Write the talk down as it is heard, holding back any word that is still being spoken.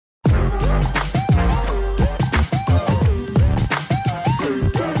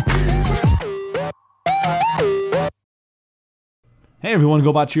Hey everyone,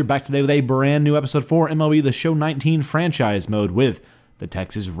 GoBot here, back today with a brand new episode for MLB The Show 19 franchise mode with the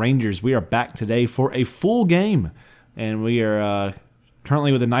Texas Rangers. We are back today for a full game, and we are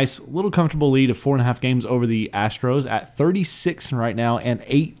currently with a nice little comfortable lead of 4.5 games over the Astros at 36 right now and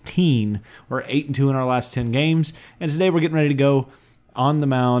 18. We're 8-2 in our last 10 games, and today we're getting ready to go on the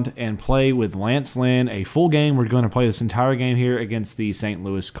mound and play with Lance Lynn a full game. We're going to play this entire game here against the St.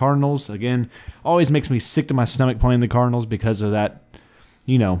 Louis Cardinals. Again, always makes me sick to my stomach playing the Cardinals because of that,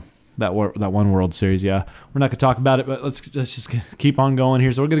 you know, that one World Series. Yeah, we're not going to talk about it, but let's just keep on going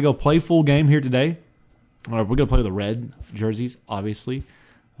here. So we're going to go play full game here today. We're going to play with the red jerseys, obviously.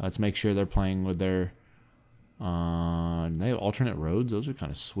 Let's make sure they're playing with their they have alternate roads. Those are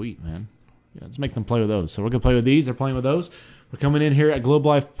kind of sweet, man. Yeah, let's make them play with those. So we're going to play with these. They're playing with those. We're coming in here at Globe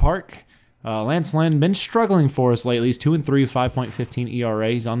Life Park. Lance Lynn been struggling for us lately. He's 2-3, 5.15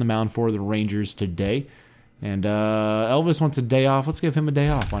 ERA. He's on the mound for the Rangers today. And Elvis wants a day off. Let's give him a day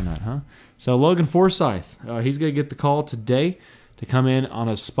off. Why not, huh? So Logan Forsythe, he's going to get the call today to come in on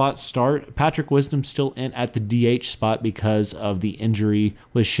a spot start. Patrick Wisdom still in at the DH spot because of the injury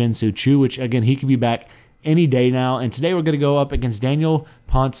with Shin-Soo Choo, which, again, he could be back any day now. And today we're going to go up against Daniel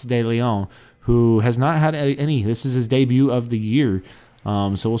Ponce de Leon, who has not had any. This is his debut of the year.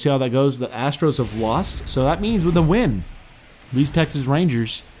 So we'll see how that goes. The Astros have lost, so that means with a win, these Texas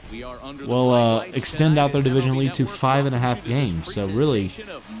Rangers will extend out their division lead to 5.5 games. So really,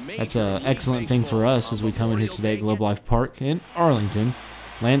 that's an excellent thing for us as we come in here today at Globe Life Park in Arlington.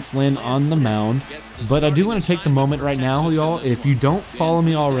 Lance Lynn on the mound. But I do want to take the moment right now, y'all. If you don't follow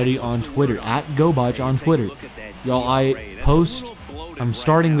me already on Twitter, at GoBotch on Twitter, y'all, I post. I'm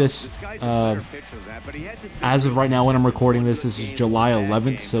starting this as of right now when I'm recording this. This is July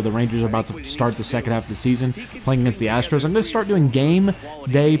 11th, so the Rangers are about to start the second half of the season playing against the Astros. I'm going to start doing game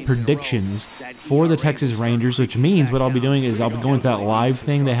day predictions for the Texas Rangers, which means what I'll be doing is I'll be going to that live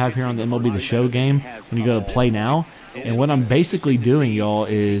thing they have here on the MLB The Show game when you go to Play Now. And what I'm basically doing, y'all,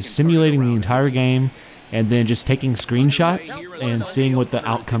 is simulating the entire game and then just taking screenshots and seeing what the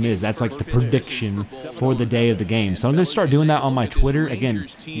outcome is. That's like the prediction for the day of the game. So I'm going to start doing that on my Twitter. Again,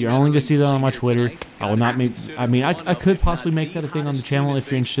 you're only going to see that on my Twitter. I will not make, I could possibly make that a thing on the channel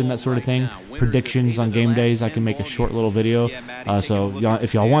if you're interested in that sort of thing. Predictions on game days, I can make a short little video. So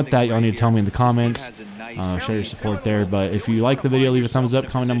if y'all want that, y'all need to tell me in the comments. Show your support there. But if you like the video, leave a thumbs up,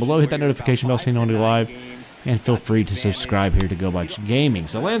 comment down below, hit that notification bell so you know when we're live. And feel free to subscribe here to GoBotch Gaming.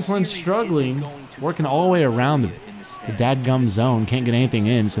 So Lance Lynn's struggling, working all the way around the dadgum zone. Can't get anything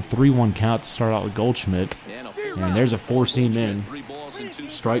in. It's a 3-1 count to start out with Goldschmidt. And there's a 4-seam in.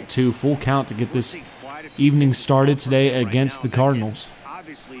 Strike 2, full count to get this evening started today against the Cardinals.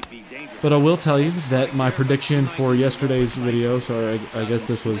 But I will tell you that my prediction for yesterday's video, so I guess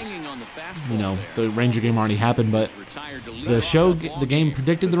this was, you know, the Ranger game already happened, but the game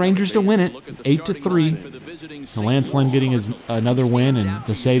predicted the Rangers to win it, 8-3. Lance Lynn getting another win, and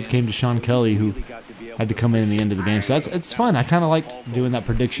the save came to Sean Kelly, who had to come in the end of the game. So it's fun. I kind of liked doing that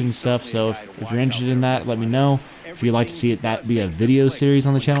prediction stuff. So if you're interested in that, let me know. If you'd like to see that be a video series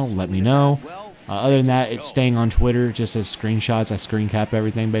on the channel, let me know. Other than that, it's staying on Twitter just as screenshots. I screen cap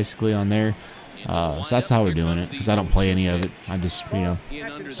everything basically on there. So that's how we're doing it, because I don't play any of it. I just, you know,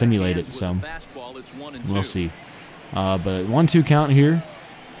 simulate it. So we'll see. But 1-2 count here.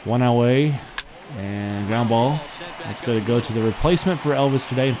 1 away. And ground ball. That's going to go to the replacement for Elvis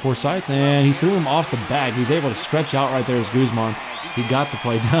today in Forsythe. And he threw him off the bag. He's able to stretch out right there as Guzman. He got the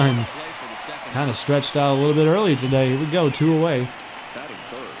play done. Kind of stretched out a little bit earlier today. Here we go, 2 away.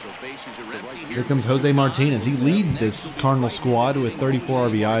 Here comes Jose Martinez. He leads this Cardinal squad with 34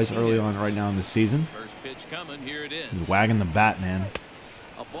 RBIs early on right now in this season. He's wagging the bat, man.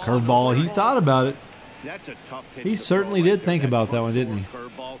 Curveball. He thought about it. He certainly did think about that one, didn't he?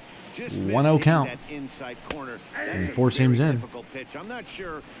 1-0 count. And 4 seams in.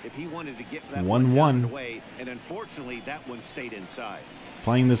 1-1.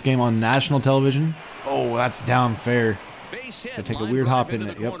 Playing this game on national television. Oh, that's down fair. Gonna take a weird hop in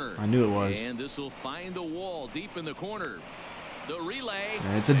it. Yep, I knew it was. And it's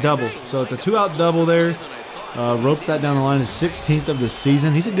a double. So it's a 2-out double there. Roped that down the line. His 16th of the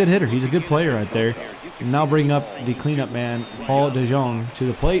season. He's a good hitter. He's a good player right there. And now bring up the cleanup man, Paul DeJong, to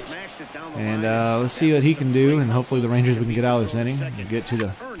the plate. And let's see what he can do. And hopefully the Rangers can get out of this inning and get to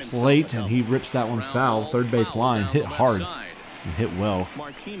the plate. And he rips that one foul. Third base line. Hit hard and hit well.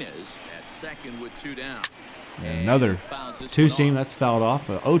 And another 2-seam. That's fouled off.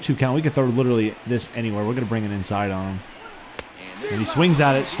 0-2 count. We could throw literally this anywhere. We're going to bring it inside on him. And he swings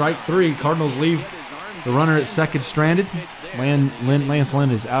at it. Strike 3. Cardinals leave the runner at second stranded. Lance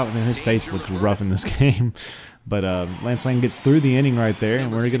Lynn is out, and his face looks rough in this game. But Lance Lynn gets through the inning right there,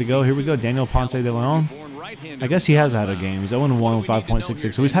 and we're going to go. Here we go. Daniel Ponce de Leon. I guess he has had a game. He's 0-1 with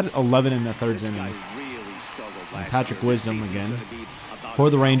 5.66. So he's had 11 in the third innings. And Patrick Wisdom again for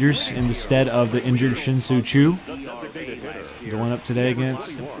the Rangers in the stead of the injured Shin-Soo Choo. Going up today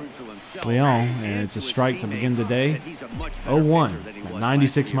against Leon, and it's a strike to begin the day. 0-1.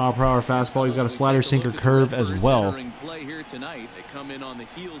 96 mile per hour fastball. He's got a slider, sinker, curve as well. And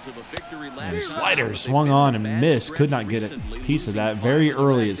his slider swung on and missed. Could not get a piece of that. Very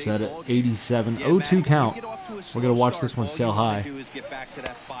early it said at 87. 0-2 count. We're going to watch this one sail high.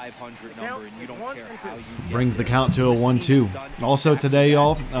 Brings the count to a 1-2. Also today,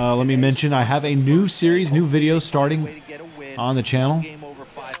 y'all, let me mention I have a new series, new video starting on the channel.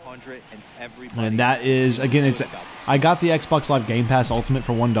 And that is, again, I got the Xbox Live Game Pass Ultimate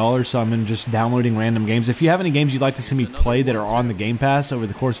for $1, so I'm just downloading random games. If you have any games you'd like to see me play that are on the Game Pass over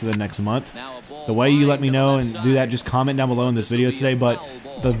the course of the next month, the way you let me know and do that, just comment down below in this video today. But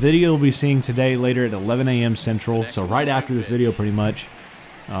the video we'll be seeing today later at 11 a.m. Central, so right after this video pretty much.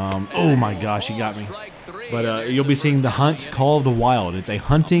 Oh my gosh, he got me. But you'll be seeing The Hunt, Call of the Wild. It's a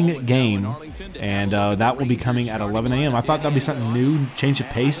hunting game, and that will be coming at 11 a.m. I thought that'd be something new, change of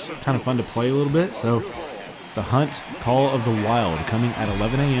pace, kind of fun to play a little bit. So The Hunt, Call of the Wild, coming at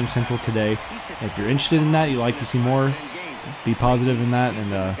 11 a.m. Central today. If you're interested in that, you'd like to see more, be positive in that,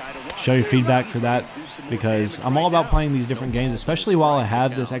 and show your feedback for that, because I'm all about playing these different games, especially while I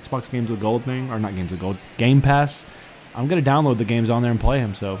have this Xbox Games with Gold thing, or not Games with Gold, Game Pass. I'm going to download the games on there and play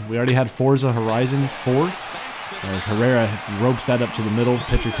them. So we already had Forza Horizon 4. As Herrera ropes that up to the middle,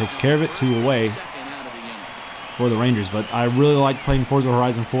 pitcher takes care of it, 2 away for the Rangers. But I really like playing Forza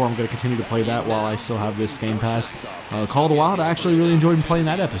Horizon 4. I'm going to continue to play that while I still have this Game Pass. Call of the Wild, I actually really enjoyed playing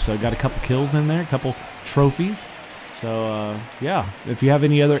that episode. Got a couple kills in there, a couple trophies. So, yeah, if you have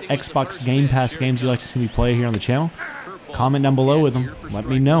any other Xbox Game Pass games you'd like to see me play here on the channel, comment down below with them. Let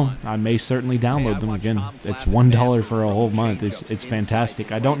me know. I may certainly download them. Again, it's $1 for a whole month. It's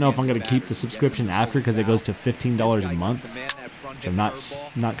fantastic. I don't know if I'm going to keep the subscription after, because it goes to $15 a month, which I'm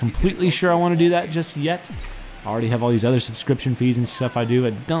not completely sure I want to do that just yet. I already have all these other subscription fees and stuff I do.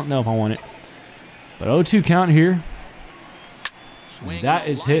 I don't know if I want it. But 0-2 count here. And that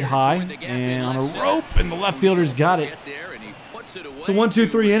is hit high and on a rope, and the left fielder's got it. It's a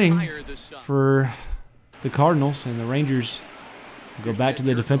 1-2-3 inning for the Cardinals, and the Rangers go back to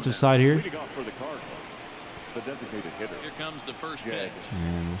the defensive side here.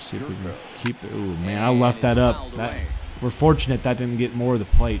 And we'll see if we can keep it. Ooh, man, I left that up. We're fortunate that didn't get more of the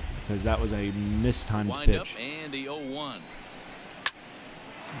plate, because that was a mistimed pitch. There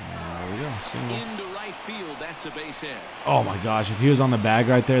we go. Single. Oh my gosh! If he was on the bag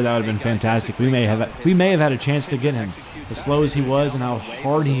right there, that would have been fantastic. We may have had a chance to get him. As slow as he was and how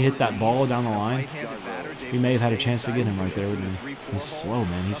hard he hit that ball down the line, we may have had a chance to get him right there, wouldn't we? He's slow,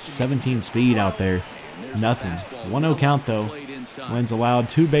 man. He's 17 speed out there. Nothing. 1-0 count though. Wins allowed.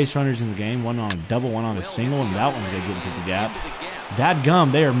 2 base runners in the game. One on a double, one on a single, and that one's gonna get into the gap.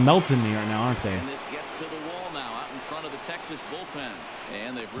 Dadgum, they are melting me right now, aren't they?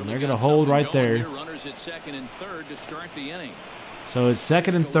 And they're going to hold right there. So it's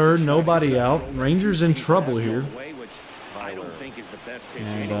second and third, nobody out. Rangers in trouble here.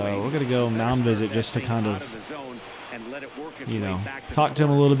 And we're going to go mound visit just to kind of, you know, talk to him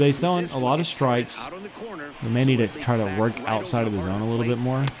a little bit. He's throwing a lot of strikes. We may need to try to work outside of the zone a little bit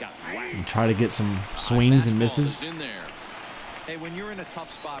more and try to get some swings and misses. Hey, when you're in a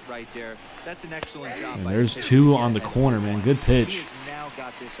tough spot right there, that's an excellent job. And there's 2 on the corner, man. Good pitch.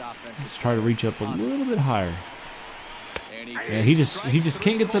 Let's try to reach up a little bit higher. Yeah, he just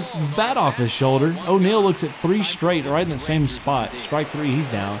can't get the bat off his shoulder. O'Neal looks at 3 straight right in the same spot. Strike 3, he's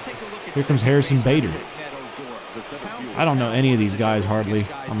down. Here comes Harrison Bader. I don't know any of these guys hardly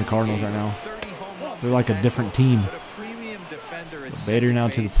on the Cardinals right now. They're like a different team. Bader now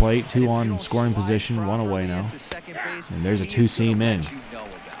to the plate, 2 on scoring position, 1 away now. And there's a 2-seam in.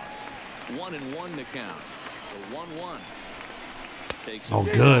 Oh,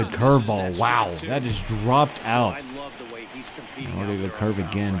 good curveball. Wow, that just dropped out. Ordered the curve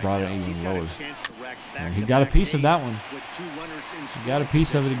again, brought it even lower. And he got a piece of that one. He got a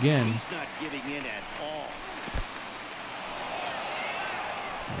piece of it again.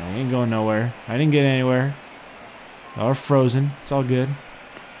 Yeah, he ain't going nowhere. I didn't get anywhere. Y'all are frozen. It's all good.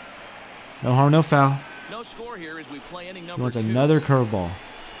 No harm, no foul. He wants another curveball.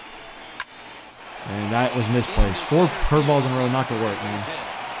 And that was misplaced. 4 curveballs in a row, not going to work, man.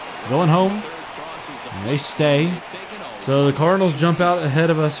 Going home. And they stay. So the Cardinals jump out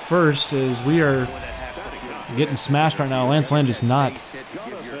ahead of us first, as we are getting smashed right now. Lance Lynn just not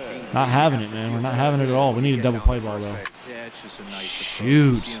having it, man. We're not having it at all. We need a double play ball, though.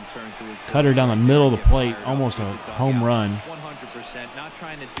 Shoot. Cutter down the middle of the plate. Almost a home run.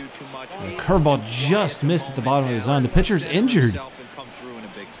 The curveball just missed at the bottom of the zone. The pitcher's injured.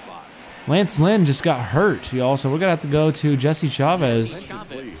 Lance Lynn just got hurt, y'all, so we're going to have to go to Jesse Chavez.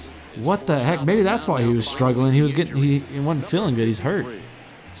 What the heck? Maybe that's why he was struggling. He wasn't feeling good. He's hurt.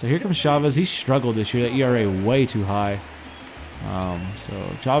 So here comes Chavez. He struggled this year. That ERA way too high. So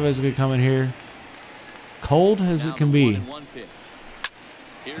Chavez is going to come in here. Cold as it can be.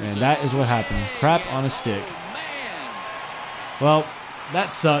 And that is what happened. Crap on a stick. Well,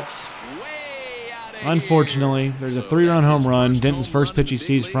 that sucks. Unfortunately, there's a 3-run home run. Denton's first pitch he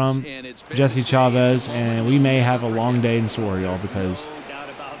sees from Jesse Chavez, and we may have a long day in store, y'all, because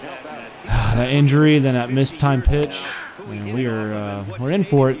that injury, then that missed time pitch, and we're in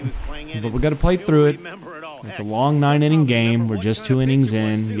for it. But we got to play through it. It's a long 9-inning game. We're just 2 innings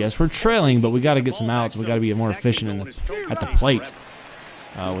in. Yes, we're trailing, but we got to get some outs. We got to be more efficient at the plate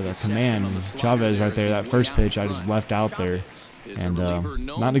with our command. Chavez right there, that first pitch I just left out there. And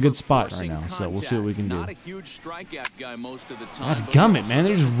not in a good spot right now, so we'll see what we can do. Godgummit, man.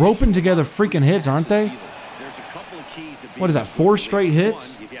 They're just roping together freaking hits, aren't they? What is that, 4 straight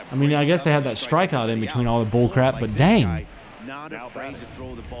hits? I mean, I guess they had that strikeout in between all the bull crap, but dang. We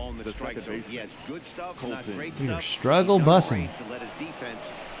are struggle bussing.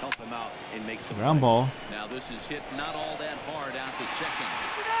 Ground ball.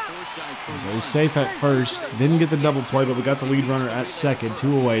 So he's safe at first. Didn't get the double play, but we got the lead runner at second.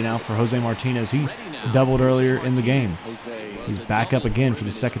 2 away now for Jose Martinez. He doubled earlier in the game. He's back up again for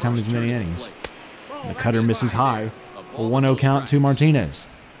the second time in as many innings. The cutter misses high. A 1-0 count to Martinez.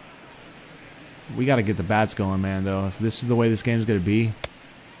 We got to get the bats going, man, though. If this is the way this game's going to be.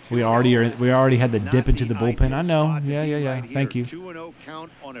 We already had the dip into the bullpen. I know. Yeah. Thank you.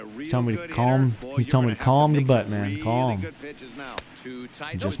 He's telling me to calm. He's telling me to calm the butt, man. Calm.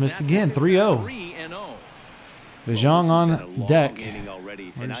 He just missed again. 3-0. DeJong on deck.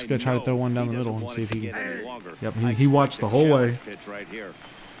 We're just gonna try to throw one down the middle and see if he can. Yep, he watched the whole way.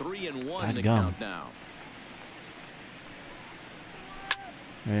 Bad gum.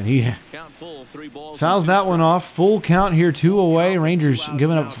 And he fouls that one off. Full count here, 2 away. Rangers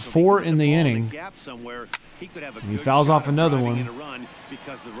giving up 4 in the inning. And he fouls off another one.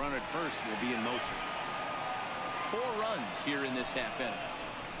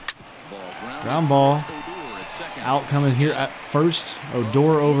 Ground ball. Out coming here at first.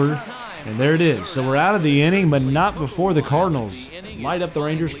 Odor over. And there it is. So we're out of the inning, but not before the Cardinals light up the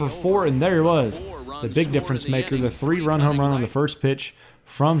Rangers for 4. And there it was. The big difference maker. The 3-run home run on the first pitch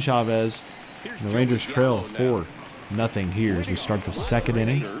from Chavez. And the Rangers trail 4-0 here as we start the second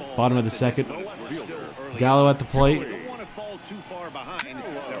inning. Bottom of the second. Gallo at the plate.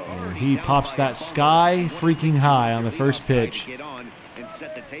 And he pops that sky freaking high on the first pitch.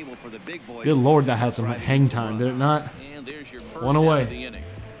 Good Lord, that had some hang time, did it not? 1 away.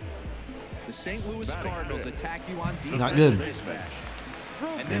 Not good.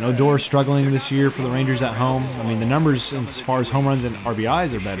 And Odor struggling this year for the Rangers at home. I mean, the numbers as far as home runs and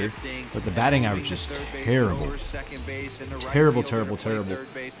RBIs are better, but the batting average is terrible. Terrible.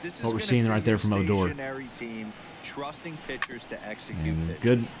 What we're seeing right there from Odor. And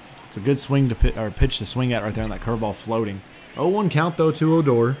good. It's a good swing to pitch to swing at right there on that curveball floating. 0-1 count though to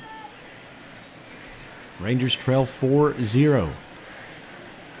Odor. Rangers trail 4-0.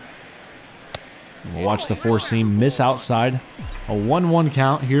 We'll watch the 4-seam miss outside. A 1-1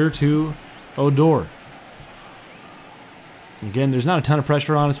 count here to Odor. Again, there's not a ton of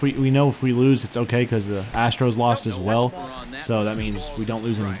pressure on us. We know if we lose, it's okay because the Astros lost as well. So that means we don't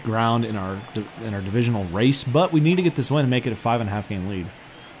lose any ground in our divisional race. But we need to get this win and make it a 5.5 game lead.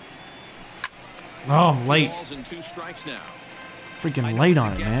 Oh, I'm late. Freaking late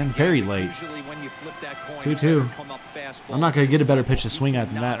on it, man. Very late. 2-2. I'm not going to get a better pitch to swing at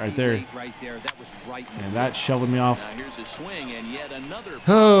than that right there. And that shoveled me off.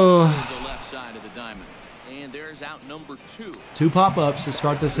 Oh. 2 pop-ups to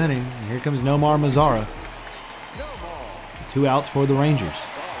start this inning. And here comes Nomar Mazara. 2 outs for the Rangers.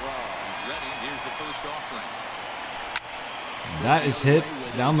 And that is hit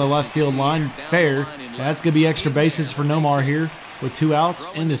down the left field line. Fair. That's going to be extra bases for Nomar here. With 2 outs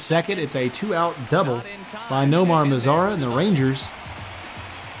into second, it's a 2-out double by Nomar Mazara, and the Rangers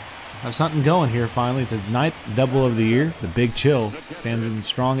have something going here finally. It's his 9th double of the year. The Big Chill stands in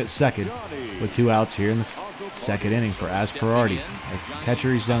strong at second with 2 outs here in the second inning for Asperardi. A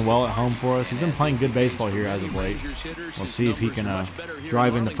catcher, he's done well at home for us. He's been playing good baseball here as of late. We'll see if he can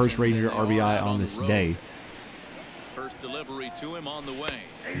drive in the first Ranger RBI on this day. delivery to him on the way.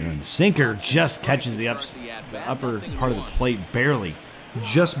 And sinker just catches the upper part of the plate barely.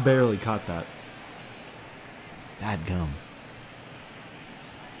 Just barely caught that. Dadgum.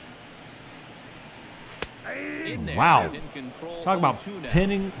 Wow. Talk about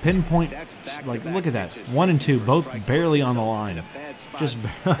pinpoint. Like, look at that. 1 and 2, both barely on the line. Just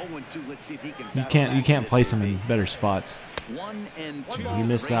you can't place them in better spots. He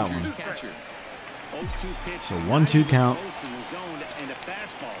missed that one. So 1-2 count. And a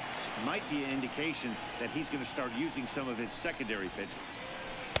fastball might be an indication that he's going to start using some of his secondary pitches.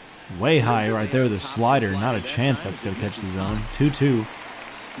 Way high right there with a slider. Not a chance that's going to catch the zone. 2-2.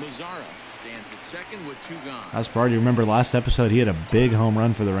 As per, you remember last episode, he had a big home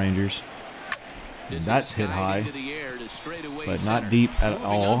run for the Rangers. And that's hit high, but not deep at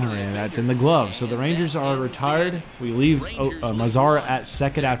all, and that's in the glove. So the Rangers are retired. We leave Mazzara at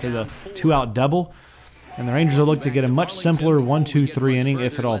second after the 2-out double. And the Rangers will look to get a much simpler 1-2-3 inning,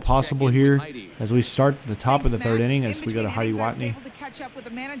 if at all possible, here as we start the top of the third inning as we go to Heidi Watney.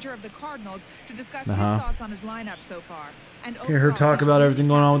 Hear her talk about everything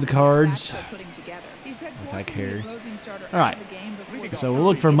going on with the Cards. If I care. All right, so we'll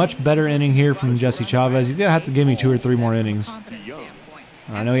look for a much better inning here from Jesse Chavez. He's going to have to give me 2 or 3 more innings.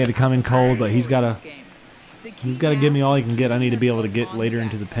 I know he had to come in cold, but he's got to give me all he can get. I need to be able to get later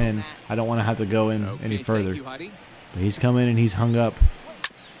into the pen. I don't want to have to go in any further. But he's come in and he's hung up.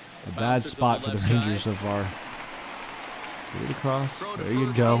 A bad spot for the Rangers so far. Get it across. There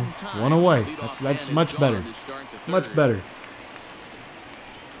you go. 1 away. That's much better. Much better.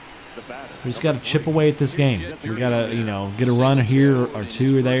 We just got to chip away at this game. We got to, get a run here or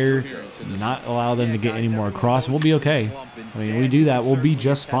 2 there. Not allow them to get any more across. We'll be okay. I mean, we do that, we'll be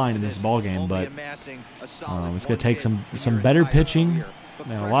just fine in this ball game. But it's going to take some better pitching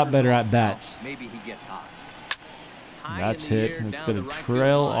and a lot better at bats. That's hit. It's going to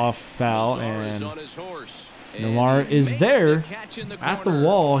trail off foul, and Nomar is there at the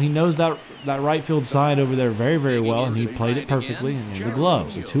wall. He knows that right field side over there very, very well, and he played it perfectly and in the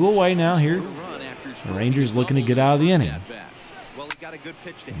glove. So 2 away now here. The Rangers looking to get out of the inning.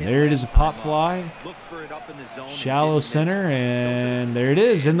 And there it is, a pop fly. Shallow center, and there it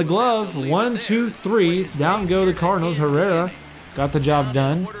is in the glove. 1, 2, 3. Down go the Cardinals. Herrera got the job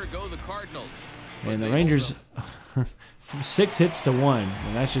done. And the Rangers 6 hits to 1.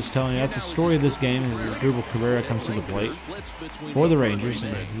 And that's just telling you that's the story of this game as Asdrubal Cabrera comes to the plate for the Rangers.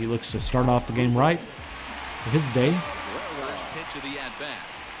 And he looks to start off the game right for his day.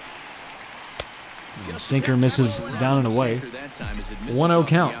 The sinker misses down and away. 1-0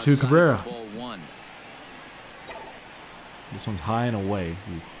 count to Cabrera. This one's high and away.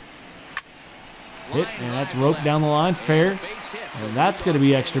 Hit, and that's roped down the line. Fair. And that's going to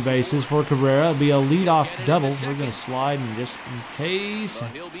be extra bases for Cabrera. It'll be a leadoff double. We're going to slide, and just in case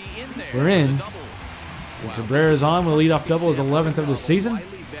we're in. When Cabrera's on, we'll lead off double his 11th of the season.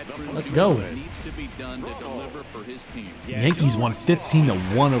 Let's go. The Yankees won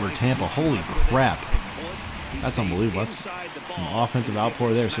 15-1 over Tampa. Holy crap. That's unbelievable. That's some offensive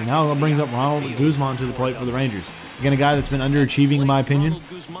outpour there. So now that brings up Ronald Guzman to the plate for the Rangers. Again, a guy that's been underachieving in my opinion.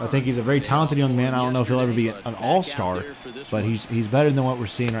 I think he's a very talented young man. I don't know if he'll ever be an all-star, but he's better than what we're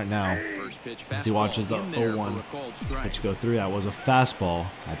seeing right now. As he watches the 0-1 pitch go through. That was a fastball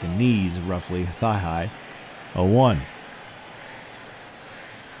at the knees, roughly thigh high. 0-1.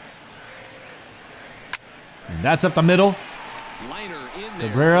 And that's up the middle.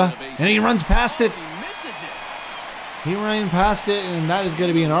 Cabrera, and he runs past it. He ran past it, and that is going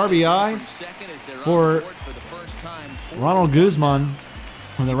to be an RBI for Ronald Guzman.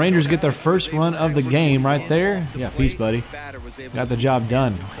 When the Rangers get their first run of the game right there. Yeah, peace, buddy. Got the job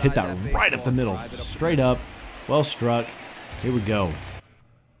done. Hit that right up the middle. Straight up. Well struck. Here we go.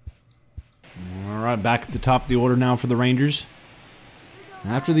 All right, back at the top of the order now for the Rangers.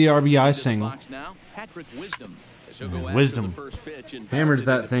 After the RBI single, Wisdom hammers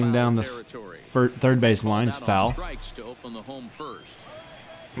that thing down the third base line. It's foul.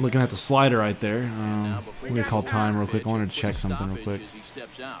 Looking at the slider right there. Let me call time real quick. I wanted to check something real quick.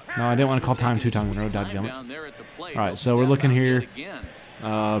 No, I didn't want to call time 2 times in a row. Dadgummit. All right, so we're looking here.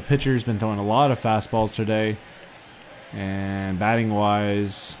 Pitcher's been throwing a lot of fastballs today. And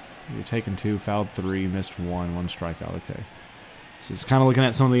batting-wise, you're taking 2, fouled 3, missed 1 strikeout. Okay. So it's kind of looking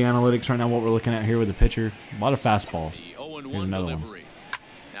at some of the analytics right now, what we're looking at here with the pitcher. A lot of fastballs. Here's another one.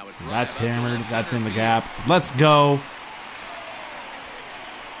 That's hammered. That's in the gap. Let's go.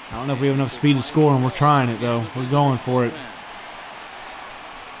 I don't know if we have enough speed to score, and we're trying it, though. We're going for it.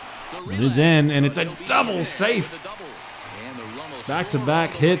 And it's in, and it's a double safe.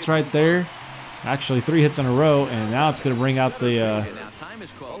 Back-to-back hits right there. Actually, 3 hits in a row, and now it's going to bring out the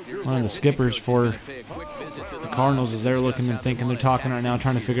one of the skippers for the Cardinals as they're looking and thinking. They're talking right now,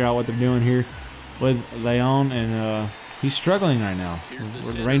 trying to figure out what they're doing here with Leon, and he's struggling right now.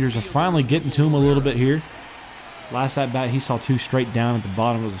 The Rangers are finally getting to him a little bit here. Last at bat, he saw 2 straight down at the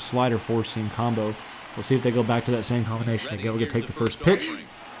bottom. It was a slider 4-seam combo. We'll see if they go back to that same combination again. We're going to take the first pitch.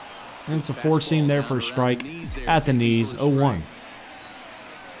 And it's a 4-seam there for a strike at the knees, 0-1.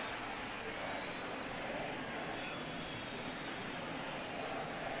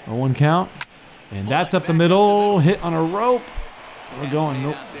 A 1 count, and that's up the middle, hit on a rope. We're going,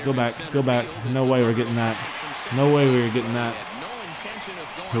 nope, go back, go back. No way we're getting that. No way we were getting that.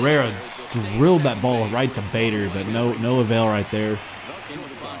 Herrera drilled that ball right to Bader, but no avail right there.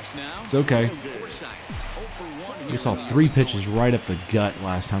 It's okay. We saw 3 pitches right up the gut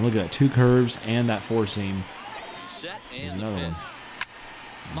last time. Look at that, 2 curves and that 4-seam. There's another one.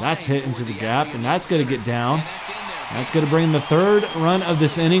 And that's hit into the gap, and that's going to get down. That's going to bring the 3rd run of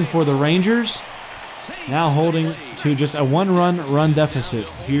this inning for the Rangers. Now holding to just a 1-run deficit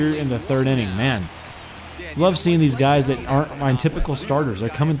here in the 3rd inning. Man, love seeing these guys that aren't my typical starters. They're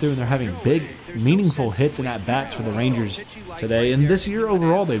coming through and they're having big, meaningful hits and at-bats for the Rangers today. And this year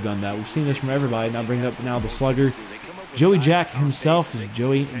overall they've done that. We've seen this from everybody. Now bring up now the slugger. Joey Jack himself,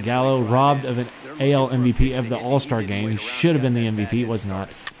 Joey Gallo, robbed of an AL MVP of the All-Star game. He should have been the MVP. Was not.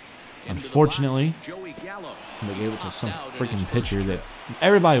 Unfortunately, they gave it to some freaking pitcher that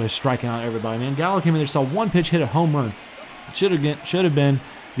everybody was striking out everybody, man. Gallo came in there, saw 1 pitch, hit a home run. Should have been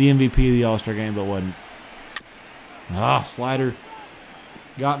the MVP of the All-Star game, but wasn't. Slider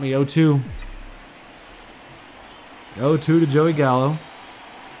got me. 0-2. 0-2 to Joey Gallo.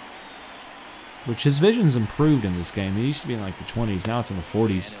 Which his vision's improved in this game. He used to be in like the 20s. Now it's in the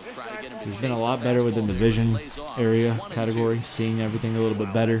 40s. He's been a lot better within the vision area category, seeing everything a little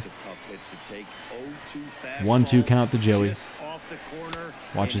bit better. 1-2 count to Joey.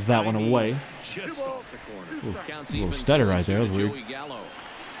 Watches that one away. Ooh, a little stutter right there. That was weird.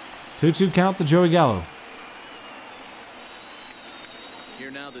 2-2 count to Joey Gallo.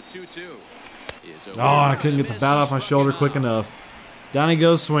 Oh, I couldn't get the bat off my shoulder quick enough. Down he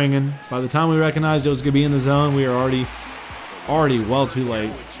goes swinging. By the time we recognized it was going to be in the zone, we are already well too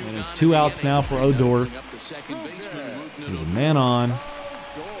late. And it's 2 outs now for Odor. There's a man on.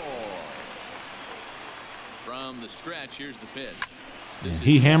 And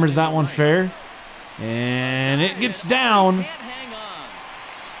he hammers that one fair. And it gets down.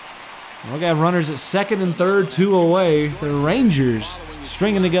 We're going to have runners at 2nd and 3rd, 2 away. The Rangers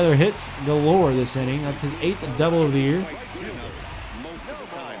stringing together hits galore this inning. That's his 8th double of the year.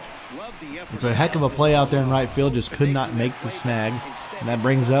 It's a heck of a play out there in right field. Just could not make the snag. And that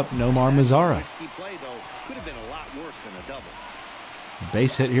brings up Nomar Mazara.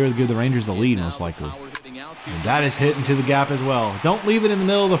 Base hit here to give the Rangers the lead, most likely. And that is hit into the gap as well. Don't leave it in the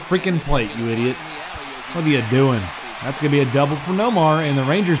middle of the freaking plate, you idiot. What are you doing? That's going to be a double for Nomar, and the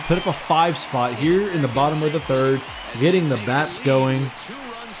Rangers put up a 5 spot here in the bottom of the 3rd, getting the bats going.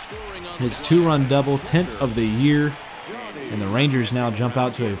 His 2-run double, 10th of the year, and the Rangers now jump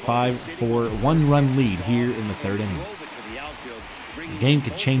out to a 5-4 1-run lead here in the 3rd inning. The game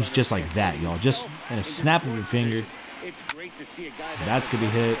could change just like that, y'all. Just in a snap of your finger. That's going to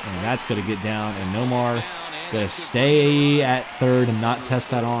be hit, and that's going to get down, and Nomar going to stay at 3rd and not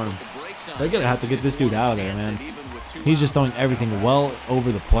test that arm. They're going to have to get this dude out of there, man. He's just throwing everything well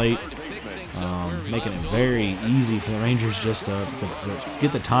over the plate, making it very easy for the Rangers just to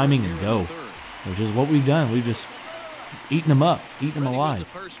get the timing and go, which is what we've done. We've just eaten them up, eaten them alive.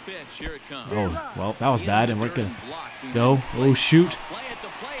 Oh, well, that was bad, and we're going to go. Oh, shoot.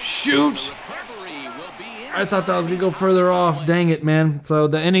 Shoot! I thought that was going to go further off. Dang it, man. So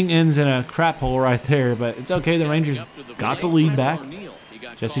the inning ends in a crap hole right there, but it's okay. The Rangers got the lead back.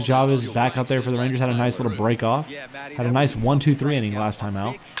 Jesse Chavez back out there for the Rangers. Had a nice little break off. Had a nice 1-2-3 inning last time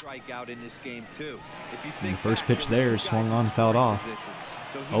out. And the first pitch there swung on, fouled off.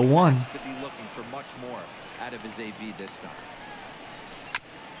 0-1.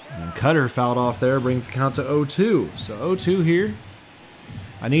 And Cutter fouled off there, brings the count to 0-2. So 0-2 here.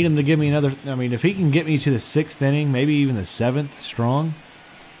 I need him to give me another. I mean, if he can get me to the 6th inning, maybe even the 7th strong,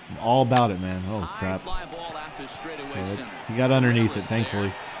 I'm all about it, man. Oh, crap. He got underneath it,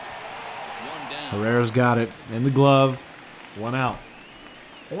 thankfully. Herrera's got it in the glove. 1 out.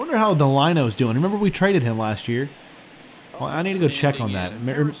 I wonder how Delino's doing. Remember we traded him last year? Well, I need to go check on that.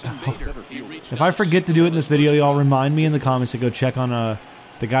 If I forget to do it in this video, y'all remind me in the comments to go check on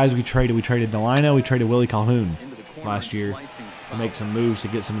the guys we traded. We traded Delino. We traded Willie Calhoun last year to make some moves to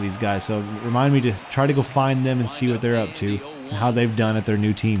get some of these guys. So remind me to try to go find them and see what they're up to and how they've done at their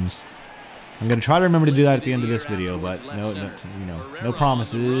new teams. I'm gonna try to remember to do that at the end of this video, but no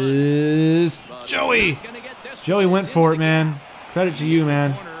promises. Joey went for it, man. Credit to you,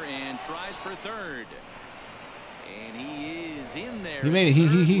 man. He made it.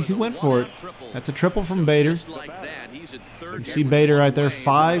 He went for it. That's a triple from Bader. You see Bader right there,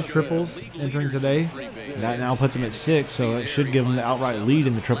 5 triples entering today. That now puts him at 6, so it should give him the outright lead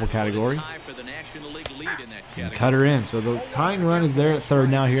in the triple category. And cut her in. So the tying run is there at 3rd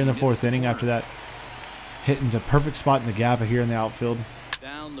now here in the 4th inning after that hit into a perfect spot in the gap here in the outfield.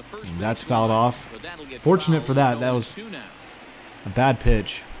 And that's fouled off. Fortunate for that. That was a bad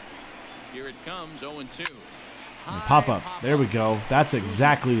pitch. Here it comes, 0-2. And pop up. There we go. That's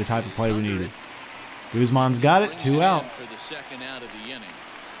exactly the type of play we needed. Guzman's got it. 2 out.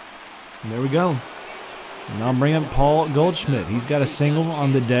 And there we go. Now I'm bringing up Paul Goldschmidt. He's got a single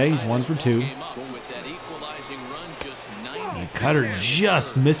on the day. He's 1 for 2. And the cutter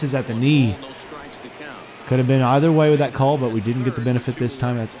just misses at the knee. Could have been either way with that call, but we didn't get the benefit this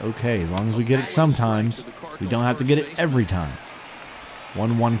time. That's okay. As long as we get it sometimes, we don't have to get it every time.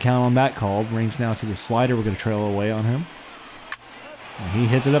 1-1 count on that call. Brings now to the slider. We're going to trail away on him. And he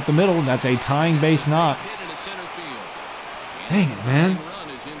hits it up the middle. That's a tying base knock. Dang it, man.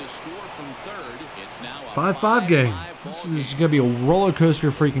 5-5 game. This is going to be a roller coaster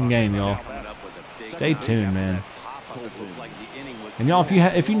freaking game, y'all. Stay tuned, man. And y'all,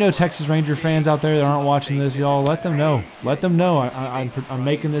 if you know Texas Ranger fans out there that aren't watching this, y'all, let them know. Let them know I'm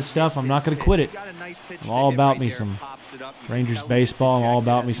making this stuff. I'm not going to quit it. I'm all about me some Rangers baseball. I'm all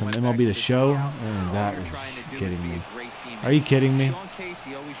about me some MLB The Show. And that is kidding me. Are you kidding me?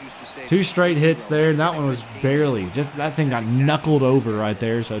 2 straight hits there, and that one was barely. Just that thing got knuckled over right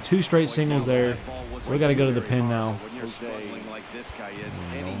there. So 2 straight singles there. We got to go to the pin now.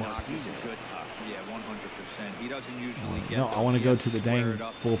 No, I want to go to the dang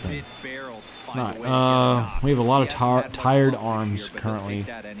bullpen. We have a lot of tired arms currently.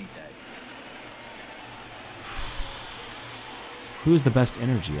 Who's the best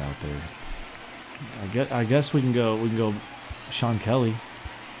energy out there? I guess we can go Sean Kelly.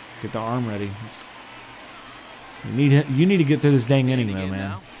 Get the arm ready. You need to get through this dang inning though,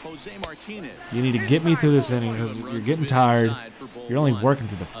 man. You need to get me through this inning because you're getting tired. You're only working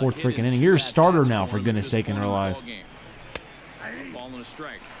through the 4th freaking inning. You're a starter now, for goodness sake, in real life.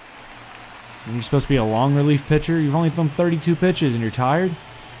 And you're supposed to be a long relief pitcher. You've only thrown 32 pitches and you're tired?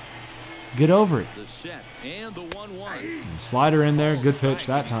 Get over it. And slider in there. Good pitch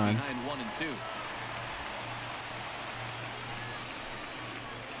that time.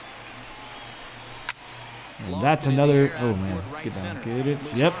 And that's another. Oh, man. Get down. Get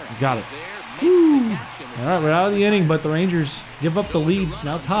it. Yep. Got it. Woo. All right, we're out of the inning, but the Rangers give up the lead. It's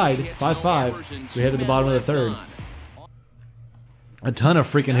now tied 5-5. So we head to the bottom of the 3rd. A ton of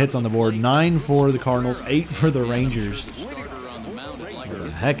freaking hits on the board. 9 for the Cardinals, 8 for the Rangers. What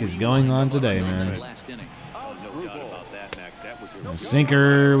the heck is going on today, man? A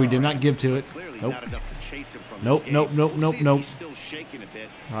sinker. We did not give to it. Nope. Nope.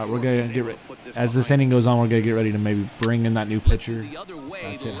 All right, we're going to get ready. As this inning goes on, we're going to get ready to maybe bring in that new pitcher.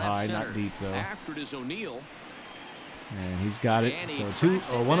 That's hit high, not deep, though. And he's got it.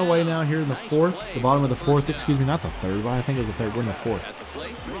 So 1 away now here in the 4th. The bottom of the 4th, excuse me, not the 3rd. But I think it was the 3rd. We're in the 4th.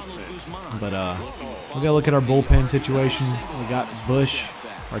 But we got to look at our bullpen situation. We got Bush,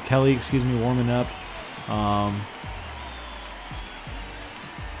 or Kelly, excuse me, warming up. I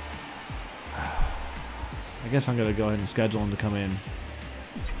guess I'm going to go ahead and schedule him to come in.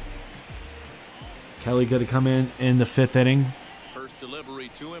 Kelly going to come in the 5th inning. First delivery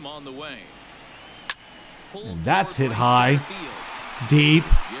to him on the way. And that's hit high. Deep.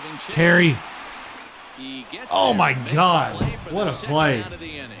 Carry. Oh my God. What a play.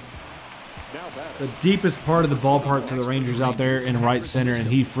 The deepest part of the ballpark for the Rangers out there in right center, and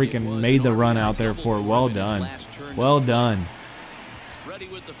he freaking made the run out there for it. Well done. Well done.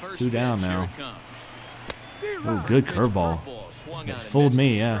 2 down now. Oh, good curveball. It fooled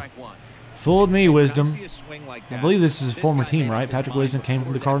me, yeah. Fooled me, Wisdom. I believe this is his former team, right? Patrick Wisdom came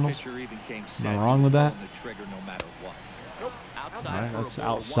from the Cardinals. Am I wrong with that? All right, that's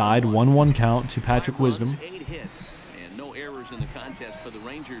outside. 1-1 count to Patrick Wisdom. And no errors in the contest for the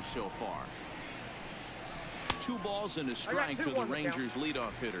Rangers so far. 2 balls and a strike to the Rangers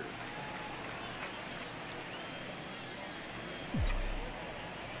leadoff hitter.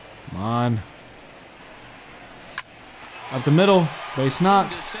 Come on. Up the middle. Base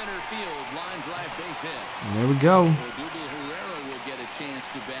knock. And there we go. Will get a chance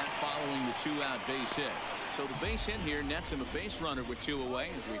to bat following the 2-out base hit. So the base hit here nets him a base runner with 2 away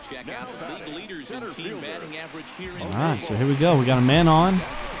as we check out the league leaders in team batting average here in. All right, so here we go. We got a man on,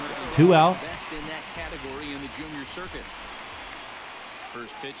 2 out.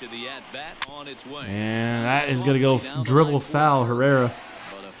 pitch of the at-bat on its way. And that is going to go dribble foul, Herrera.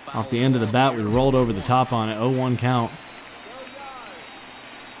 Off the end of the bat, we rolled over the top on it. 0-1 count.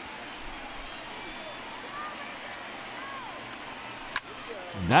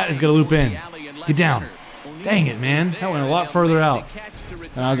 And that is going to loop in. Get down. Dang it, man. That went a lot further out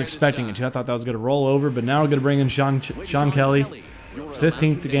than I was expecting it to. I thought that was going to roll over, but now we're going to bring in Sean Kelly. It's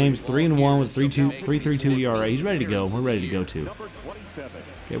 15th the game's 3-1 with 3.32 ERA. He's ready to go. We're ready to go too.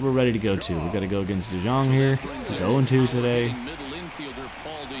 Okay, we're ready to go too. We got to go against DeJong here. He's 0-2 today.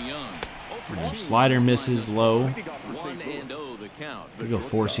 And slider misses low. We go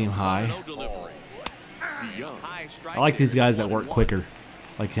four-seam high. I like these guys that work quicker,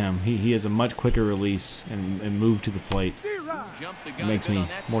 like him. He has a much quicker release and move to the plate. It makes me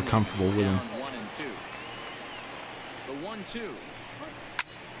more comfortable with him.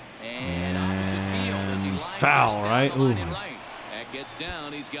 And foul, right? Ooh.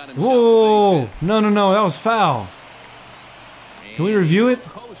 Whoa! No, that was foul. Can we review it?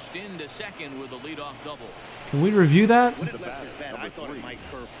 Can we review that?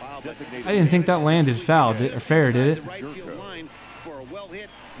 I didn't think that landed foul, fair, did it?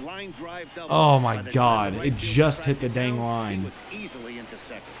 Oh my God! It just hit the dang line. Are you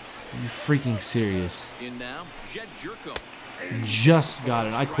freaking serious? Just got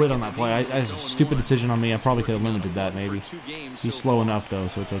it. I quit on that play. That is a stupid decision on me. I probably could have limited that, maybe. He's slow enough, though,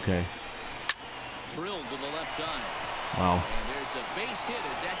 so it's okay. Wow.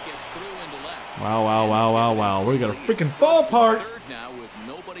 Wow. We're going to freaking fall apart.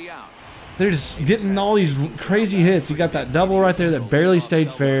 They're just getting all these crazy hits. You got that double right there that barely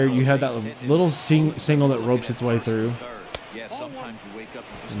stayed fair. You have that little single that ropes its way through.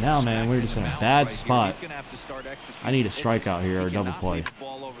 And now, man, we're just in a bad spot. I need a strikeout here or a double play.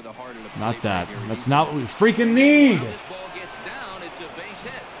 Not that. That's not what we freaking need.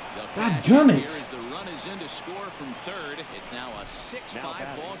 God damn it.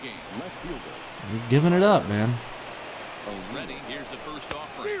 We're giving it up, man.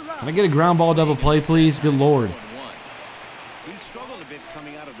 Can I get a ground ball double play, please? Good Lord. He struggled a bit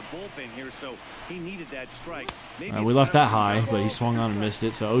coming out of the bullpen here, so he needed that strike. We left that high, but he swung on and missed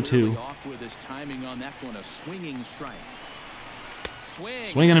it, so 0-2.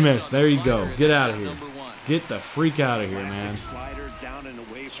 Swing and a miss. There you go. Get out of here. Get the freak out of here, man.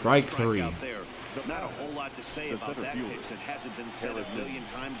 Strike 3.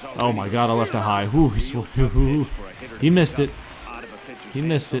 Oh my God, I left it high. Whew, he missed it. He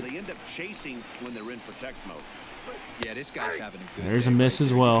missed it. Yeah, this guy's having a good There's a miss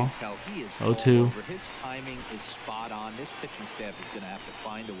as well. 0-2. His timing is spot on. This pitching staff is going to have to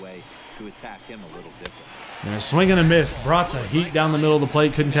find a way to attack him a little different. And a swing and a miss. Brought the heat down the middle of the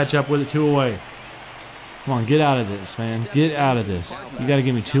plate. Couldn't catch up with it. 2 away. Come on, get out of this, man. Get out of this. You got to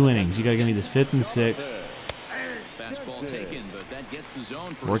give me 2 innings. You got to give me this 5th and 6th.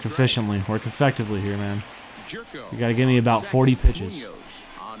 Work efficiently. Work effectively here, man. You got to give me about 40 pitches.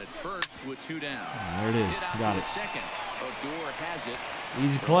 There it is. Got it.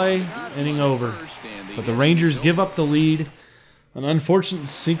 Easy play. Inning over. But the Rangers give up the lead. An unfortunate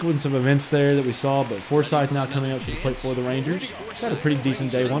sequence of events there that we saw, but Forsythe now coming up to the plate for the Rangers. He's had a pretty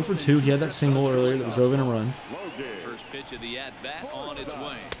decent day. 1 for 2. He had that single earlier that drove in a run.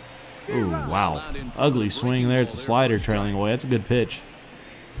 Ooh, wow. Ugly swing there at the slider trailing away. That's a good pitch.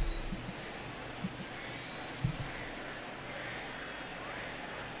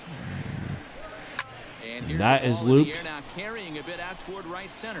 And that is looped.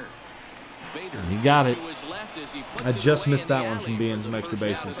 And he got it. I just missed that one from being some extra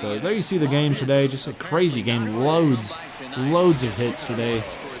bases. So there you see the game today. Just a crazy game. Loads of hits today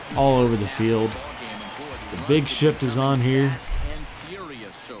all over the field. The big shift is on here.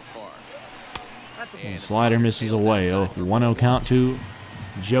 And slider misses away. Oh, 1-0 count to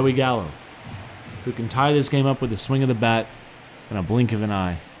Joey Gallo, who can tie this game up with a swing of the bat and a blink of an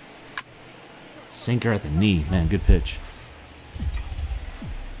eye. Sinker at the knee. Man, good pitch.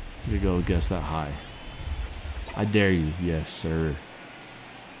 Here you go, guess that high. I dare you. Yes, sir.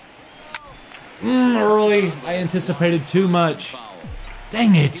 Early. I anticipated too much.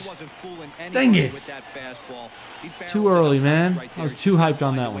 Dang it. Dang it. Too early, man. I was too hyped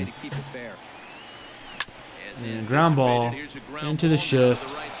on that one. And ground ball into the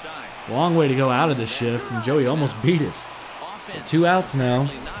shift. Long way to go out of the shift, and Joey almost beat it. But 2 outs now.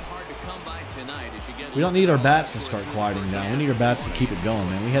 We don't need our bats to start quieting down. We need our bats to keep it going,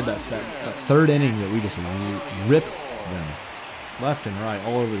 man. We had that 3rd inning that we just ripped them left and right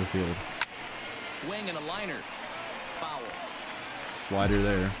all over the field. Swing and a liner. Foul. Slider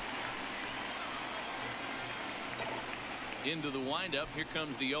there. Into the windup. Here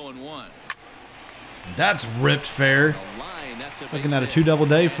comes the 0-1. That's ripped fair. Looking at a 2-double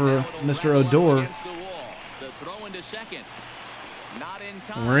day for Mr. Odor.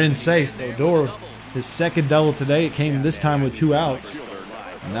 And we're in safe. Odor, his second double today. It came this time with 2 outs.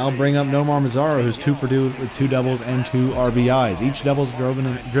 And now bring up Nomar Mazara, who's 2 for 2 with 2 doubles and 2 RBIs. Each double's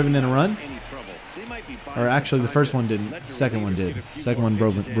driven in a run. Or actually, the first one didn't. The second one did. The second one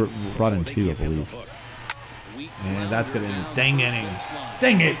brought in 2, I believe. And that's going to end the dang inning.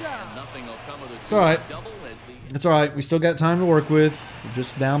 Dang it! It's all right. It's all right. We still got time to work with. We're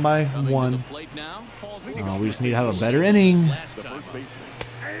just down by 1. We just need to have a better inning.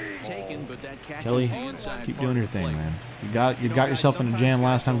 Kelly, keep doing your thing, man. You got yourself in a jam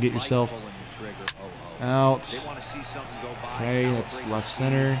last time. Get yourself out. Okay, that's left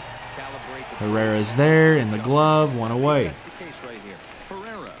center. Herrera's there in the glove. 1 away.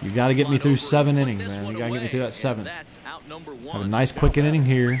 You got to get me through 7 innings, man. You got to get me through that 7th. Have a nice quick inning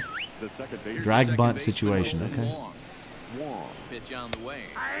here. Drag bunt situation. Okay.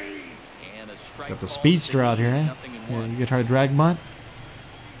 Got the speedster out here, eh? Yeah, you gonna try to drag bunt?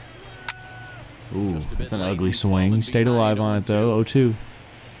 Ooh, that's an ugly swing. He stayed alive on it though. 0-2.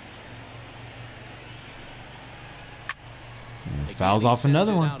 Fouls off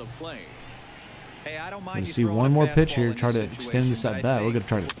another one. Gonna see one more pitch here. Try to extend this at bat. We're gonna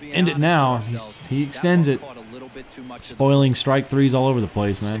try to end it now. He extends it. Spoiling strike 3s all over the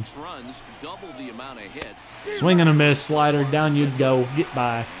place, man. Swing and a miss. Slider down you'd go. Get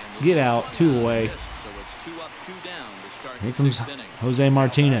by. Get out. 2 away. Here comes Jose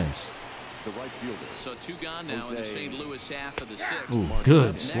Martinez. Ooh,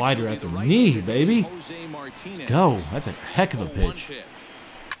 good slider at the knee, baby. Let's go. That's a heck of a pitch.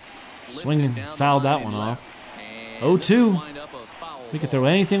 Swing and fouled that one off. 0-2. We can throw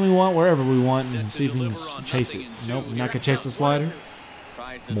anything we want, wherever we want, and see if we can chase it. Nope, we're not going to chase the slider.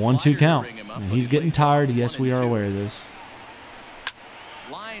 1-2 count. And he's getting tired. Yes, we are aware of this.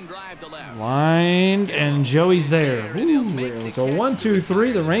 Lined, and Joey's there. Ooh, it's a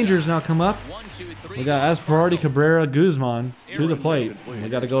 1-2-3. The Rangers now come up. We got Asparati, Cabrera, Guzman to the plate. We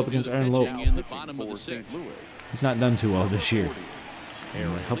got to go up against Aaron Lope. He's not done too well this year.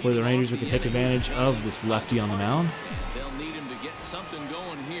 And hopefully the Rangers can take advantage of this lefty on the mound.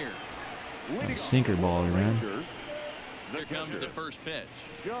 A sinker ball, man. Here comes the first pitch.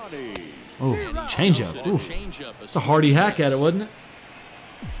 Oh, changeup. Ooh, it's a hearty hack at it, wasn't it?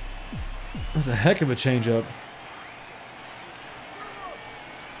 That's a heck of a changeup.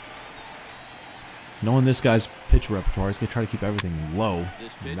 Knowing this guy's pitch repertoire, he's going to try to keep everything low.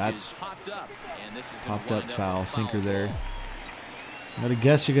 And that's popped up foul, sinker there. I'm going to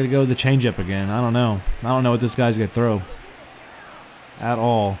guess you're going to go with the changeup again. I don't know. I don't know what this guy's going to throw at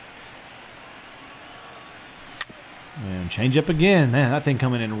all. And changeup again. Man, that thing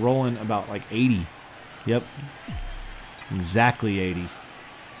coming in rolling about like 80. Yep. Exactly 80.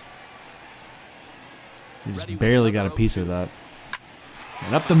 He just barely got a piece of that.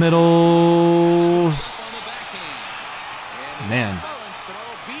 And up the middle. Man.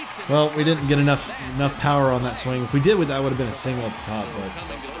 Well, we didn't get enough power on that swing. If we did, that would have been a single at the top, but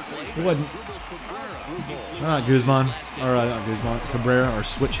it wasn't. All right, Guzman. All right, not Guzman. Cabrera, our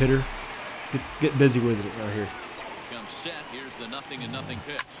switch hitter. Get busy with it right here.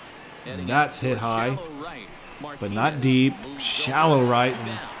 And that's hit high, but not deep. Shallow right,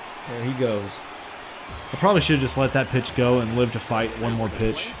 and there he goes. I probably should have just let that pitch go and live to fight one more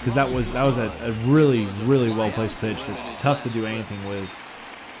pitch, because that was a really, really well placed pitch that's tough to do anything with.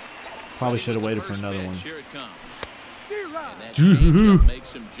 Probably should have waited for another one.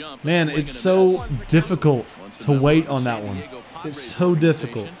 Man, it's so difficult to wait on that one. It's so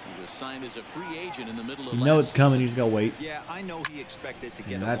difficult. You know it's coming, you just gotta wait.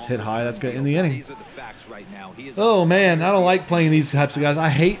 And that's hit high, that's good in the inning. Oh man, I don't like playing these types of guys. I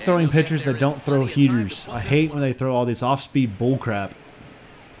hate throwing pitchers that don't throw heaters. I hate when they throw all this off-speed bullcrap.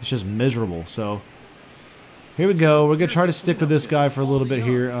 It's just miserable. So here we go. We're gonna try to stick with this guy for a little bit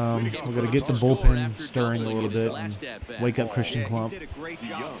here. We're gonna get the bullpen stirring a little bit and wake up Christian Klump.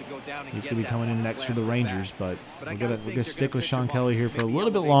 He's gonna be coming in next for the Rangers, but we're gonna stick with Sean Kelly here for a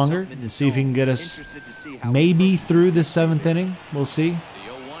little bit longer and see if he can get us maybe through the 7th inning. We'll see.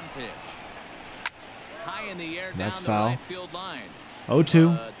 That's foul.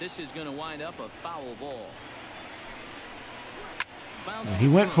 0-2. And he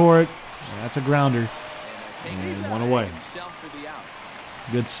went for it. That's a grounder. And 1 away.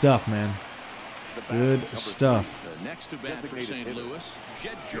 Good stuff, man. Good stuff.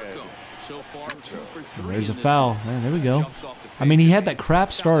 And there's a foul. Man, there we go. I mean, he had that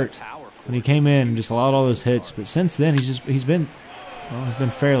crap start when he came in, just allowed all those hits. But since then, he's been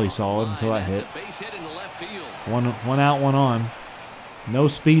fairly solid until that hit. One out, one on. No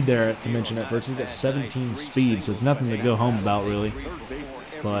speed there to mention at first. He's got 17 speed, so it's nothing to go home about really.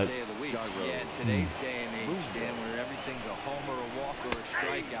 But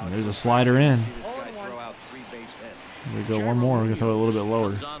there's a slider in. We go one more. We're gonna throw it a little bit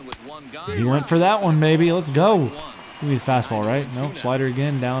lower. He went for that one, baby. Let's go. Give me the fastball, right? Nope. Slider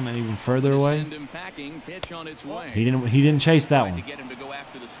again, down and even further away. He didn't chase that one.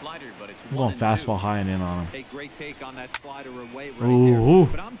 I'm going fastball high and in on him. Ooh,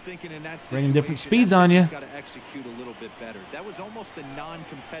 bringing different speeds on you.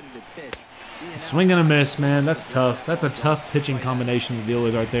 Swing and a miss, man. That's tough. That's a tough pitching combination to deal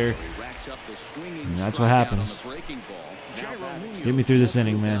with right there. And that's what happens. Get me through this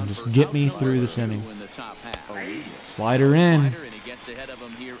inning, man. Just get me through this inning. Slider in.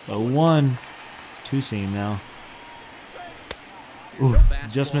 0-1. Two seam now. Ooh,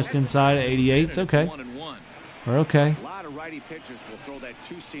 just missed inside at 88. It's okay. We're okay.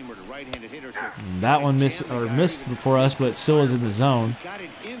 And that one missed before us, but it still is in the zone.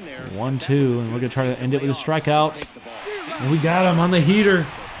 1-2, and we're gonna try to end it with a strikeout. And we got him on the heater.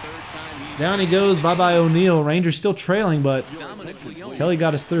 Down he goes. Bye-bye O'Neal. Rangers still trailing, but Kelly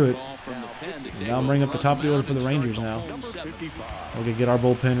got us through it. And now I'm bringing up the top of the order for the Rangers now. We're going to get our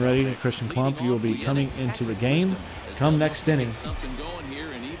bullpen ready. Christian Klump, you will be coming into the game come next inning.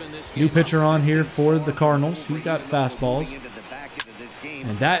 New pitcher on here for the Cardinals. He's got fastballs.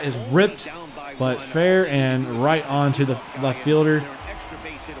 And that is ripped, but fair and right on to the left fielder.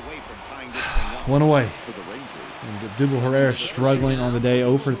 One away. And Double Herrera struggling on the day,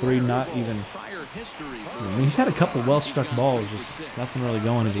 0 for 3, not even. I mean, he's had a couple well-struck balls, just nothing really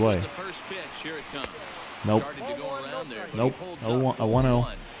going his way. Nope. Nope. A 1-0.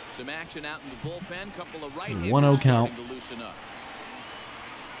 1-0 count.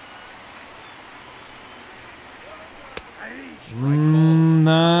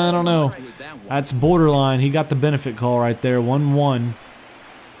 I don't know. That's borderline. He got the benefit call right there. 1-1.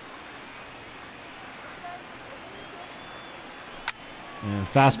 And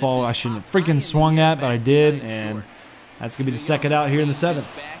fastball I shouldn't have freaking swung at, but I did. And that's going to be the second out here in the 7th.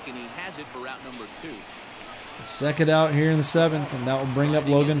 Second out here in the 7th, and that will bring up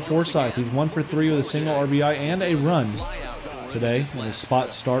Logan Forsythe. He's 1 for 3 with a single RBI and a run today. And his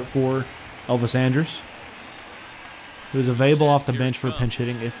spot start for Elvis Andrus, who is available off the bench for pinch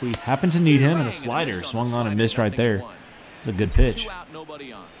hitting if we happen to need him. And a slider swung on and missed right there. It's a good pitch.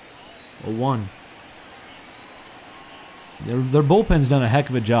 0-1. Their bullpen's done a heck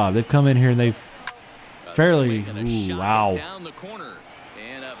of a job. They've come in here and they've fairly, ooh, wow.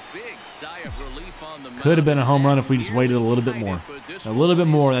 Could have been a home run if we just waited a little bit more. A little bit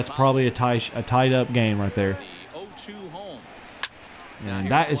more, that's probably a tied up game right there. And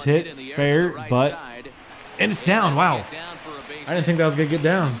that is hit fair, but, and it's down, wow. I didn't think that was going to get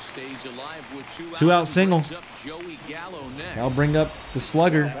down. 2-out single. I'll bring up the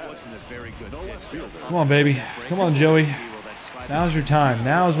slugger. Come on, baby. Come on, Joey. Now's your time.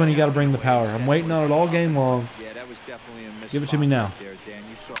 Now is when you got to bring the power. I'm waiting on it all game long. Give it to me now.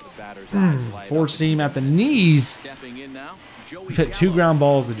 Four seam at the knees. We've hit 2 ground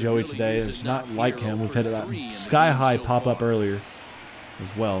balls to Joey today. It's not like him. We've hit that sky-high pop-up earlier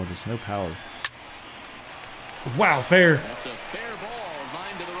as well. Just no power. Wow, fair.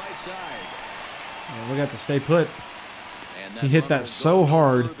 And we got to stay put. He hit that so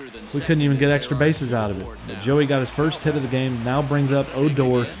hard, we couldn't even get extra bases out of it. But Joey got his first hit of the game, now brings up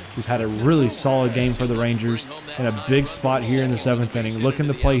Odor, who's had a really solid game for the Rangers, in a big spot here in the 7th inning, looking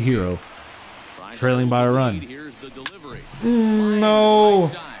to play hero, trailing by a run. No!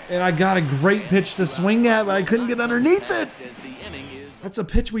 And I got a great pitch to swing at, but I couldn't get underneath it! That's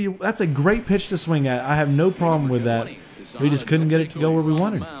a great pitch to swing at. I have no problem with that. We just couldn't get it to go where we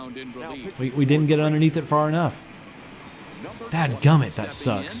wanted. We didn't get underneath it far enough. Dadgummit, that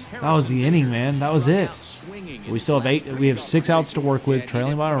sucks. That was the inning, man. That was it. We still have 8. We have 6 outs to work with,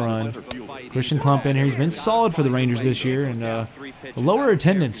 trailing by a run. Christian Klump in here. He's been solid for the Rangers this year, and a lower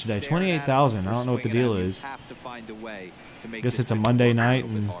attendance today, 28,000. I don't know what the deal is. I guess it's a Monday night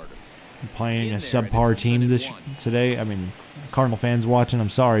and playing a subpar team today. I mean, Cardinal fans watching, I'm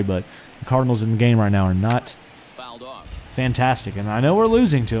sorry, but the Cardinals in the game right now are not fantastic. And I know we're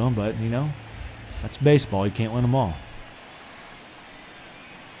losing to them, but, you know, that's baseball. You can't win them all.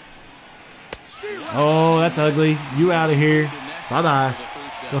 Oh, that's ugly. You out of here. Bye-bye.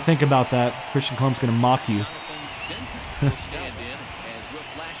 Go think about that. Christian Klump's going to mock you.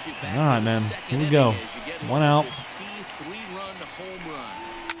 All right, man. Here we go. 1 out.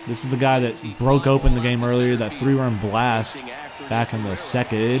 This is the guy that broke open the game earlier, that 3-run blast back in the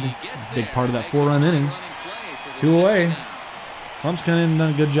second. Big part of that 4-run inning. 2 away. Klump's kind of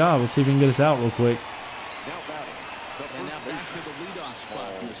done a good job. Let's see if he can get us out real quick.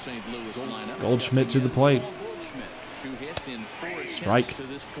 Goldschmidt to the plate. Strike.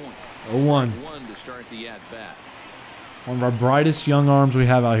 0-1. One of our brightest young arms we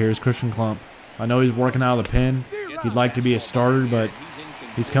have out here is Christian Klump. I know he's working out of the pen. He'd like to be a starter, but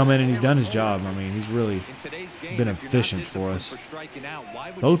he's come in and he's done his job. I mean, he's really been efficient for us.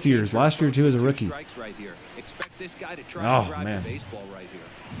 Both years. Last year, too, as a rookie. Oh, man.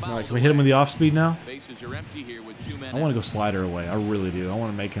 All right, can we hit him with the off-speed now? I want to go slider away. I really do. I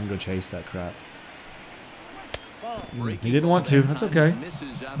want to make him go chase that crap. He didn't want to. That's okay.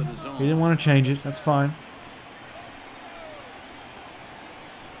 He didn't want to change it. That's fine.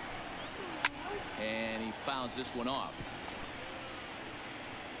 And he fouls this one off.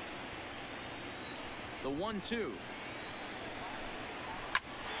 The 1-2.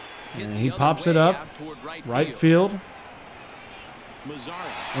 And he pops it up. Right field.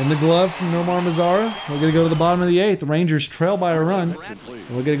 In the glove from Nomar Mazara. We're going to go to the bottom of the 8th. The Rangers trail by a run. And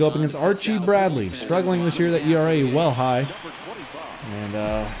we're going to go up against Archie Bradley. Struggling this year, that ERA well high. And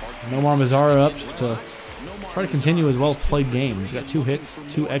Nomar Mazara up to try to continue his well-played game. He's got 2 hits,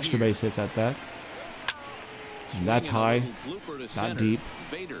 2 extra base hits at that. And that's high, not deep.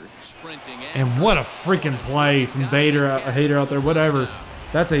 And what a freaking play from Bader, a hater out there, whatever.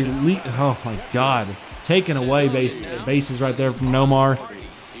 That's a lead. Oh, my God. Taking away bases right there from Nomar.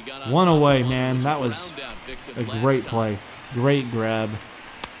 1 away, man. That was a great play. Great grab.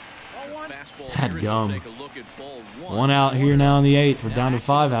 Had gum. 1 out here now in the 8th. We're down to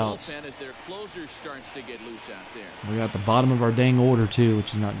 5 outs. We got the bottom of our dang order, too,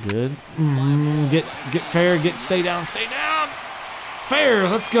 which is not good. Get fair. Stay down. Stay down. Fair.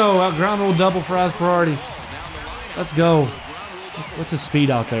 Let's go. Out ground rule double for Asperardi. Let's go. What's his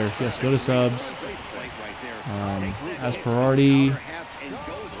speed out there? Yes, go to subs. Asperardi.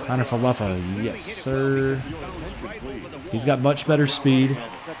 Connor Falefa. Yes, sir. He's got much better speed.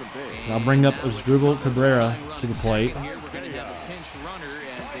 And I'll bring up Osdrubal Cabrera to the plate.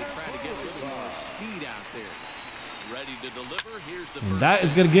 And that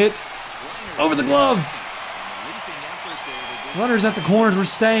is going to get over the glove. Runners at the corners. We're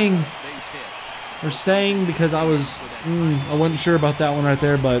staying. We're staying because I wasn't sure about that one right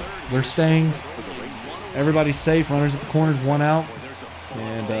there, but we're staying. Everybody's safe. Runners at the corners. 1 out.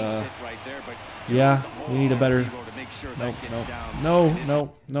 And, yeah, we need a better...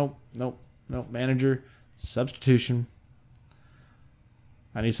 Nope. Manager. Substitution.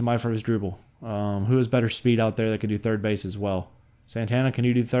 I need somebody for his dribble. Who has better speed out there that can do third base as well? Santana, can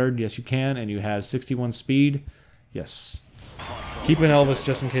you do third? Yes, you can. And you have 61 speed. Yes. Keeping Elvis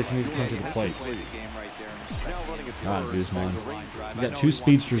just in case he needs to come to the plate. All right, Guzman. We got 2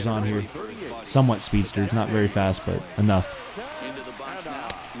 speedsters on here. Somewhat speedsters. Not very fast, but enough.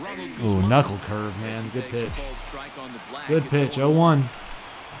 Ooh, knuckle curve, man. Good pitch. Good pitch. 0-1.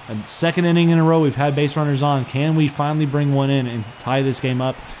 A 2nd inning in a row we've had base runners on. Can we finally bring one in and tie this game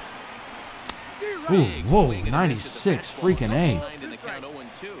up? Ooh, whoa, 96. Freaking A.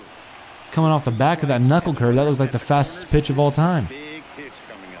 Coming off the back of that knuckle curve, that looked like the fastest pitch of all time.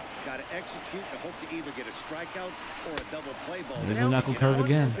 There's a knuckle curve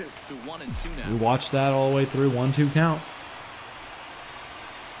again. We watched that all the way through. 1-2 count.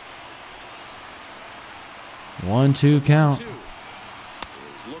 1-2 count.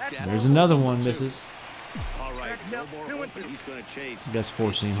 There's another one, misses. I guess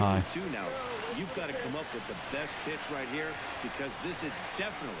 4-seam high. You've got to come up with the best pitch right here because this is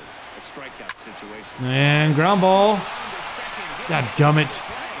definitely a strikeout situation. And ground ball. Dadgummit.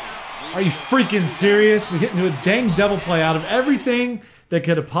 Are you freaking serious? We hit into a dang double play. Out of everything that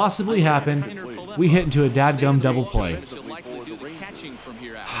could have possibly happened, we hit into a dadgum double play.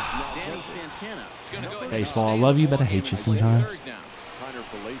 Baseball, I love you, but I hate you sometimes.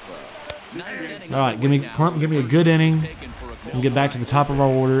 All right, give me Klump, give me a good inning, and get back to the top of our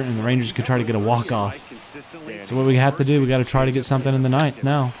order, and the Rangers could try to get a walk-off. So what we have to do, we got to try to get something in the 9th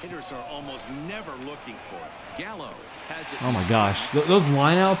now. Oh my gosh, those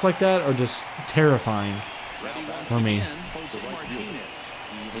lineouts like that are just terrifying for me.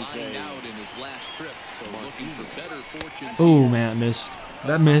 Oh man, it missed.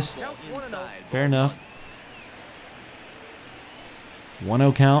 That missed. Fair enough.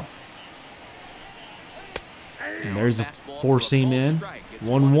 1-0 count. And there's a 4-seam in.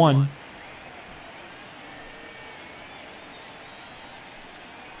 1-1.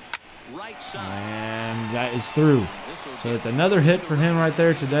 And that is through. So it's another hit for him right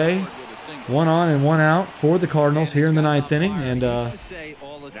there today. 1 on and 1 out for the Cardinals here in the 9th inning. And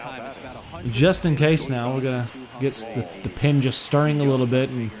just in case now, we're going to get the pen just stirring a little bit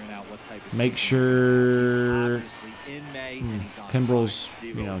and make sure Kimbrel's,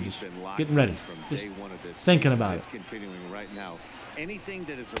 just getting ready. Just thinking about it.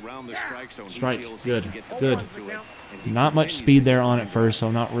 Strike. Good. Good. Not much speed there on at first, so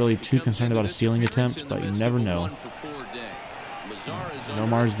I'm not really too concerned about a stealing attempt, but you never know.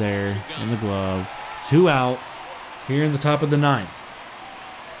 Nomar's there in the glove. 2 out here in the top of the 9th.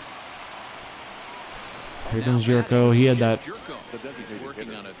 Here comes Jericho. He had that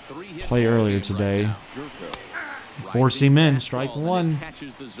play earlier today. Force him in. Strike 1.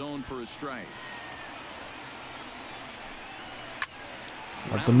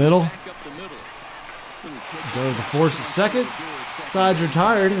 Up the middle. Go to the force at second. Side's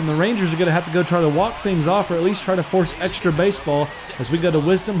retired, and the Rangers are going to have to go try to walk things off or at least try to force extra baseball as we go to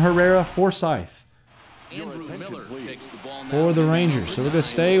Wisdom, Herrera, Forsythe for the Rangers. So we're going to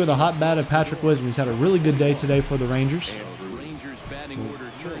stay with a hot bat of Patrick Wisdom. He's had a really good day today for the Rangers.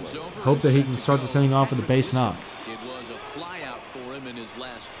 Hope that he can start this inning off with a base knock.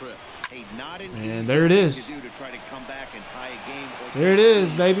 And there it is. There it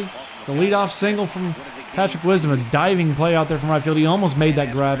is, baby. The leadoff single from Patrick Wisdom, a diving play out there from right field. He almost made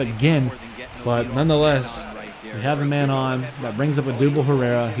that grab again, but nonetheless, we have the man on. That brings up a Double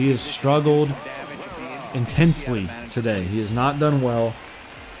Herrera. He has struggled intensely today. He has not done well.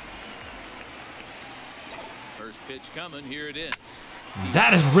 First pitch coming. Here it is.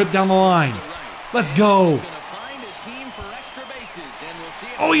 That is ripped down the line. Let's go.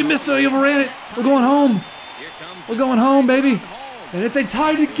 Oh, you missed it. You overran it. We're going home. We're going home, baby. And it's a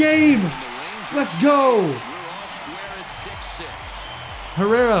tied game. Let's go.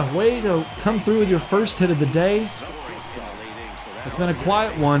 Herrera, way to come through with your first hit of the day. It's been a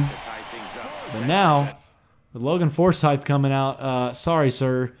quiet one. But now, with Logan Forsythe coming out, sorry,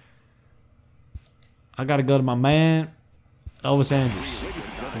 sir. I got to go to my man, Elvis Andrus.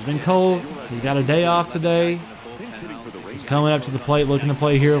 It's been cold. He's got a day off today. He's coming up to the plate looking to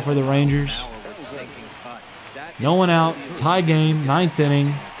play hero for the Rangers. No one out. Tie game, 9th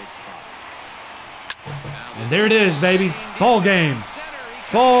inning. And there it is, baby. Ball game.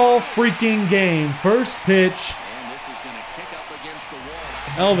 Ball freaking game. First pitch.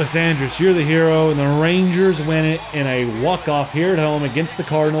 Elvis Andrus, you're the hero. And the Rangers win it in a walk-off here at home against the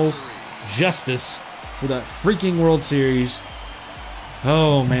Cardinals. Justice for that freaking World Series.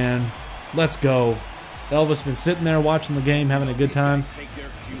 Oh, man. Let's go. Elvis been sitting there watching the game, having a good time.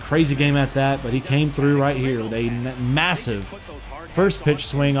 Crazy game at that, but he came through right here with a massive first pitch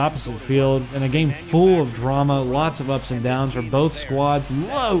swing opposite field in a game full of drama, lots of ups and downs for both squads,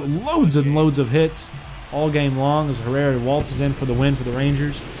 loads and loads of hits all game long as Herrera waltzes in for the win for the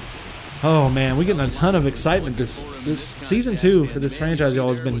Rangers. Oh man, we're getting a ton of excitement. This season 2 for this franchise, y'all,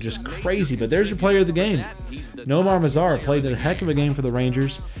 has been just crazy. But there's your player of the game. Nomar Mazara played a heck of a game for the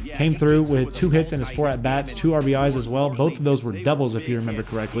Rangers. Came through with 2 hits in his 4 at-bats, 2 RBIs as well. Both of those were doubles, if you remember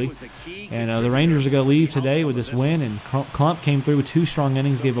correctly. And the Rangers are going to leave today with this win. And Klump came through with 2 strong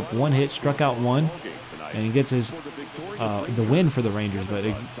innings, gave up 1 hit, struck out 1. And he gets his the win for the Rangers. But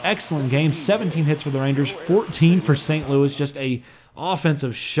an excellent game. 17 hits for the Rangers, 14 for St. Louis. Just a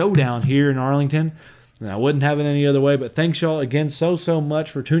offensive showdown here in Arlington. And I wouldn't have it any other way, but thanks y'all again so much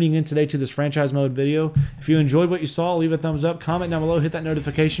for tuning in today to this franchise mode video. If you enjoyed what you saw, leave a thumbs up, comment down below, hit that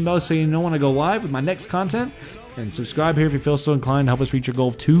notification bell so you know when I go live with my next content, and subscribe here if you feel so inclined to help us reach your goal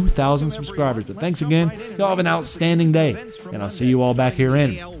of 2,000 subscribers. But thanks again. Y'all have an outstanding day, and I'll see you all back here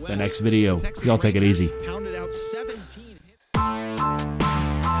in the next video. Y'all take it easy.